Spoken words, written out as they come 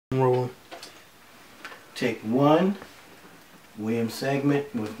Take one, William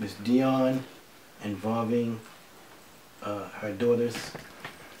segment with Miss Dion involving her daughter's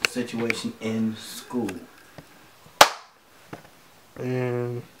situation in school.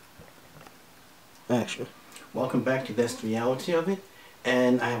 And action. Welcome back to That's the Reality of It.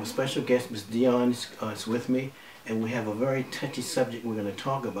 And I have a special guest, Miss Dion, is with me, and we have a very touchy subject we're going to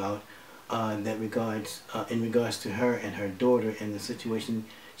talk about in regards to her and her daughter and the situation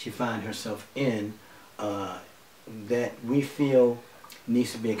she finds herself in that we feel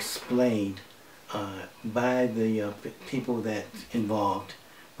needs to be explained by the people that involved.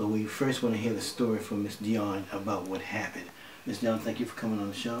 But we first want to hear the story from Miss Dion about what happened. Miss Dion, thank you for coming on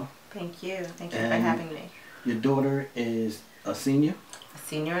the show. Thank you. Thank you for having me. Your daughter is a senior? A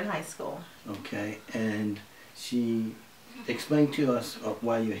senior in high school. Okay, and she explained to us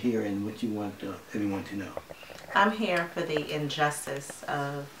why you're here and what you want everyone to know. I'm here for the injustice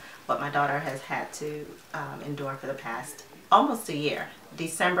of what my daughter has had to endure for the past almost a year.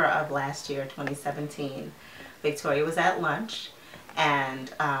 December of last year, 2017, Victoria was at lunch,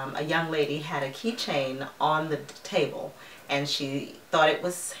 and a young lady had a keychain on the table, and she thought it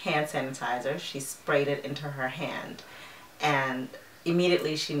was hand sanitizer. She sprayed it into her hand, and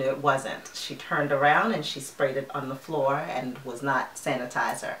immediately she knew it wasn't. She turned around and she sprayed it on the floor and was not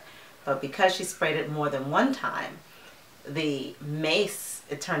sanitizer. But because she sprayed it more than one time, the mace,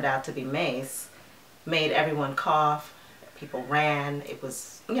 it turned out to be mace, made everyone cough. People ran. It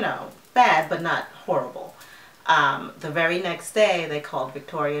was, you know, bad but not horrible. The very next day they called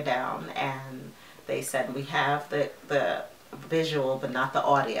Victoria down and they said, we have the visual but not the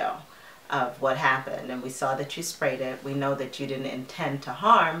audio of what happened, and we saw that you sprayed it. We know that you didn't intend to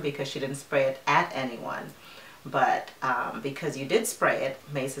harm because she didn't spray it at anyone, but because you did spray it,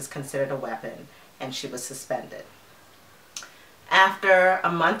 mace is considered a weapon, and she was suspended. After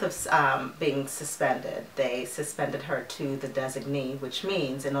a month of being suspended, they suspended her to the designee, which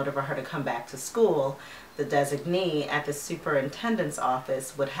means in order for her to come back to school, the designee at the superintendent's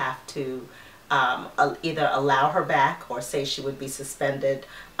office would have to either allow her back or say she would be suspended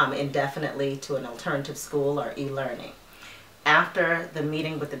indefinitely to an alternative school or e-learning. After the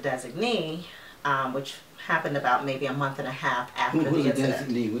meeting with the designee, which happened about maybe a month and a half after the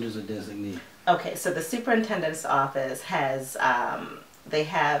incident. What is a designee? Okay, so the superintendent's office has, they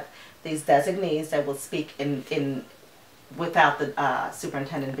have these designees that will speak without the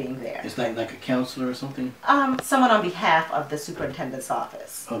superintendent being there. It's like a counselor or something? Someone on behalf of the superintendent's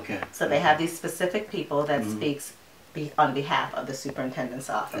office. Okay. So they have these specific people that speaks on behalf of the superintendent's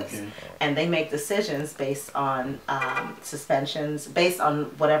office. Okay. And they make decisions based on suspensions, based on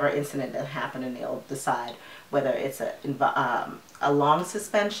whatever incident that happened, and they'll decide whether it's a long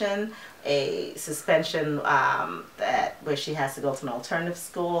suspension, a suspension where she has to go to an alternative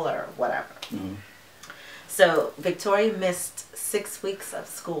school or whatever. Mm-hmm. So Victoria missed 6 weeks of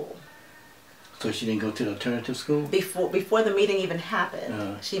school. So she didn't go to the alternative school? Before the meeting even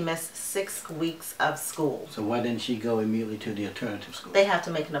happened, she missed 6 weeks of school. So why didn't she go immediately to the alternative school? They have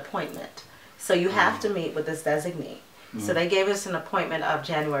to make an appointment. So you have to meet with this designee. So they gave us an appointment of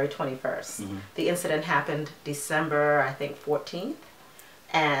January 21st. The incident happened December, I think, 14th.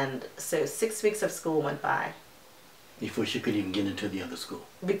 And so 6 weeks of school went by. Before she could even get into the other school?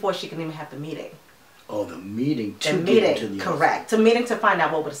 Before she could even have the meeting. Oh, the meeting to get into the other correct. The meeting to find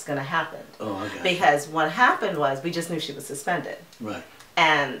out what was going to happen. Oh, I got you. Because what happened was we just knew she was suspended. Right.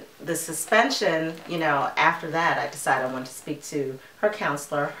 And the suspension, you know, after that, I decided I wanted to speak to her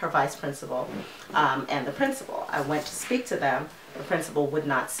counselor, her vice principal, and the principal. I went to speak to them. The principal would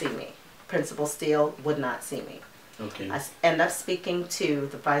not see me. Principal Steele would not see me. Okay. I ended up speaking to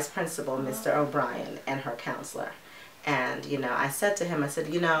the vice principal, Mr. O'Brien, and her counselor. And, you know, I said to him, I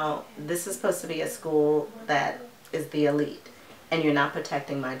said, you know, this is supposed to be a school that is the elite, and you're not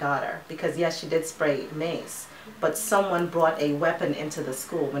protecting my daughter. Because, yes, she did spray mace, but someone brought a weapon into the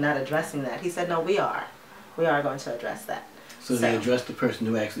school. We're not addressing that. He said, no, we are. We are going to address that. So they addressed the person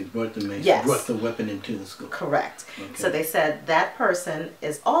who actually brought the mace, yes, brought the weapon into the school. Correct. Okay. So they said that person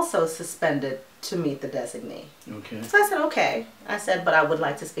is also suspended to meet the designee. Okay. So I said, okay. I said, but I would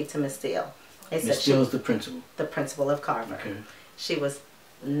like to speak to Ms. Steele. Ms. Steele is the principal? The principal of Carver. Okay. She was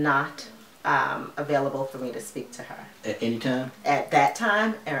not available for me to speak to her. At any time? At that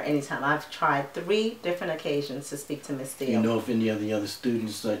time or any time. I've tried 3 different occasions to speak to Ms. Steele. Do you know if any of the other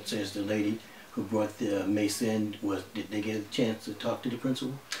students, such as the lady who brought the mace in, did they get a chance to talk to the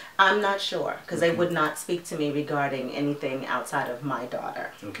principal? I'm not sure, because they would not speak to me regarding anything outside of my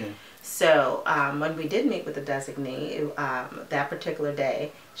daughter. Okay. So when we did meet with the designee, that particular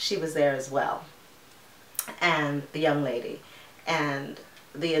day, she was there as well, and the young lady. And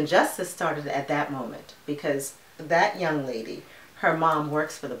the injustice started at that moment because that young lady, her mom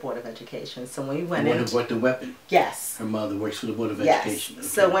works for the Board of Education. So when we went in, who brought the weapon. Yes. Her mother works for the Board of Yes. Education. Okay.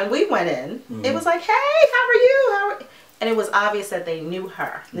 So when we went in, it was like, hey, how are you? And it was obvious that they knew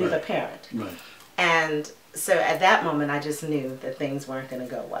her, knew the parent. Right. And so at that moment, I just knew that things weren't going to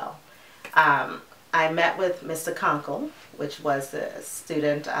go well. I met with Mr. Conkle, which was the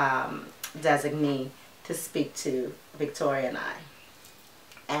student designee, to speak to Victoria and I.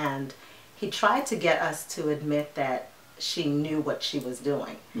 And he tried to get us to admit that she knew what she was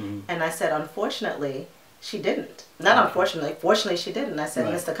doing. And I said, unfortunately, she didn't. Not unfortunately, fortunately she didn't. I said,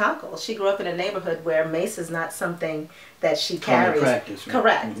 Mr. Conkle, she grew up in a neighborhood where mace is not something that she carries. Common practice, right?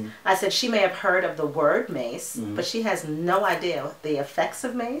 Correct. I said, she may have heard of the word mace, but she has no idea the effects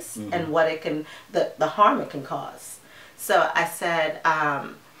of mace and what it can, the harm it can cause. So I said,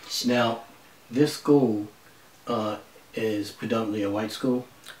 now, this school is predominantly a white school?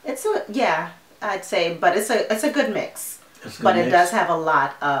 It's a, yeah, I'd say, but it's a good mix. But it does have a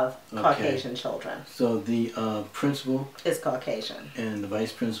lot of Caucasian children. So the principal is Caucasian. And the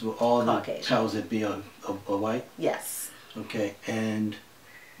vice principal, all Caucasian. the powers that be are white? Yes. Okay, and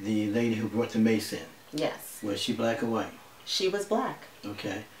the lady who brought the mace in? Yes. Was she black or white? She was black.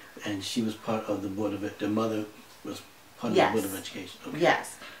 Okay, and she was part of the Board of the mother was part of the Board of Education? Okay.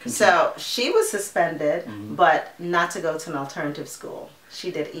 Yes. Continue. So she was suspended, but not to go to an alternative school.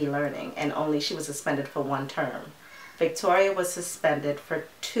 She did e-learning, and she was suspended for 1 term. Victoria was suspended for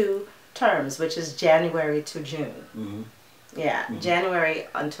 2 terms, which is January to June. Yeah, January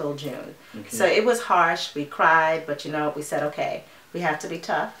until June. Okay. So it was harsh. We cried, but you know, we said, okay, we have to be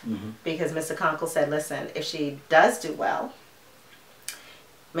tough because Mr. Conkle said, listen, if she does do well,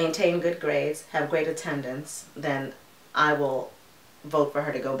 maintain good grades, have great attendance, then I will vote for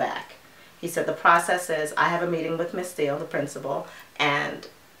her to go back. He said the process is I have a meeting with Miss Steele, the principal, and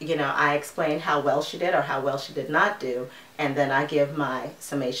you know, I explain how well she did or how well she did not do, and then I give my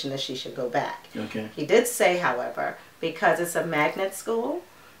summation that she should go back. Okay. He did say, however, because it's a magnet school,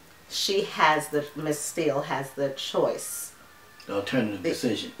 Miss Steele has the choice. The alternative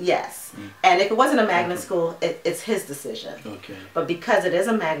decision. Yes. And if it wasn't a magnet school, it's his decision. Okay. But because it is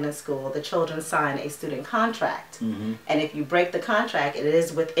a magnet school, the children sign a student contract. And if you break the contract, it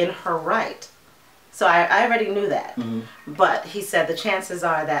is within her right. So I already knew that. But he said the chances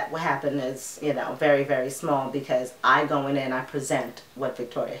are that what happened is, you know, very, very small because I go in and I present what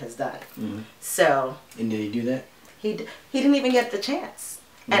Victoria has done. So. And did he do that? He didn't even get the chance.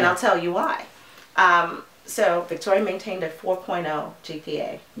 And I'll tell you why. So Victoria maintained a 4.0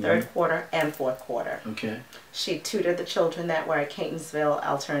 GPA, 3rd quarter and 4th quarter. Okay. She tutored the children that were at Catonsville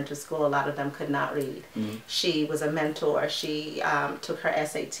Alternative School. A lot of them could not read. She was a mentor. She took her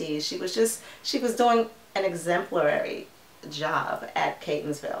SATs. She was doing an exemplary job at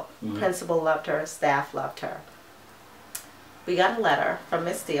Catonsville. Principal loved her. Staff loved her. We got a letter from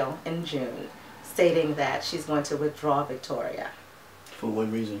Miss Steele in June stating that she's going to withdraw Victoria. For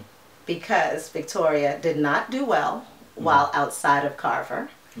what reason? Because Victoria did not do well while outside of Carver,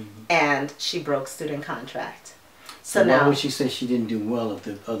 and she broke student contract. So now, why would she say she didn't do well if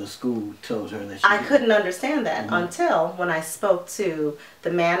the other school told her that she did? couldn't understand that until when I spoke to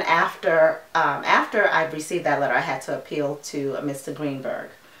the man after I received that letter. I had to appeal to Mr. Greenberg,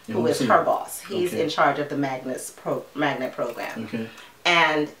 who is her boss. He's in charge of the magnet program. Okay.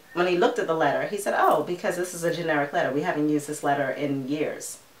 And when he looked at the letter, he said, oh, because this is a generic letter. We haven't used this letter in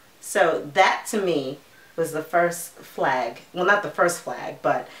years. So that to me was the first flag. Well, not the first flag,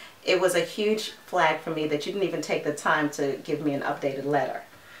 but it was a huge flag for me that you didn't even take the time to give me an updated letter.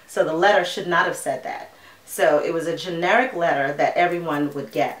 So the letter should not have said that. So it was a generic letter that everyone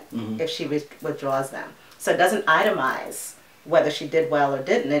would get if she withdraws them. So it doesn't itemize whether she did well or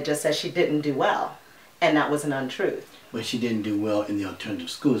didn't. It just says she didn't do well. And that was an untruth. But she didn't do well in the alternative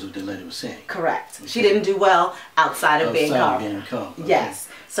schools, what the letter was saying. Correct. Okay. She didn't do well outside of being Carver. Okay. Yes.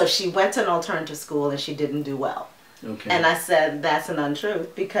 So she went to an alternative school and she didn't do well. Okay. And I said, that's an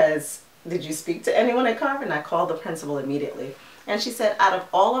untruth because did you speak to anyone at Carver? And I called the principal immediately. And she said, out of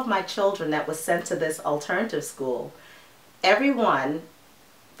all of my children that was sent to this alternative school, everyone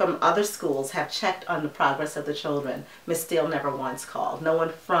from other schools have checked on the progress of the children. Miss Steele never once called. No one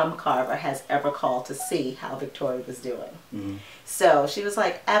from Carver has ever called to see how Victoria was doing. So she was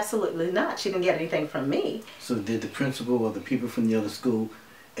like, absolutely not. She didn't get anything from me. So did the principal or the people from the other school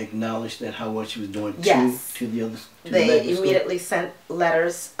acknowledge that how well she was doing to the other school? They immediately sent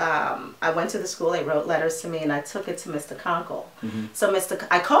letters. I went to the school, they wrote letters to me, and I took it to Mr. Conkle. So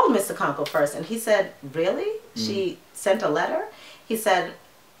I called Mr. Conkle first, and he said, really? She sent a letter? He said,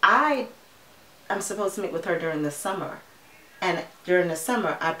 I'm supposed to meet with her during the summer. And during the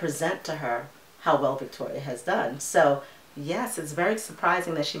summer, I present to her how well Victoria has done. So, yes, it's very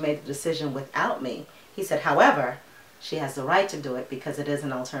surprising that she made the decision without me. He said, however, she has the right to do it because it is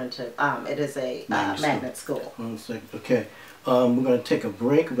an alternative, it is a magnet school. One second. Okay. We're going to take a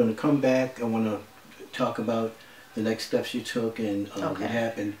break. We're going to come back. I want to talk about the next steps you took and what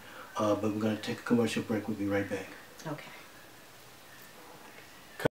happened. But we're going to take a commercial break. We'll be right back. Okay.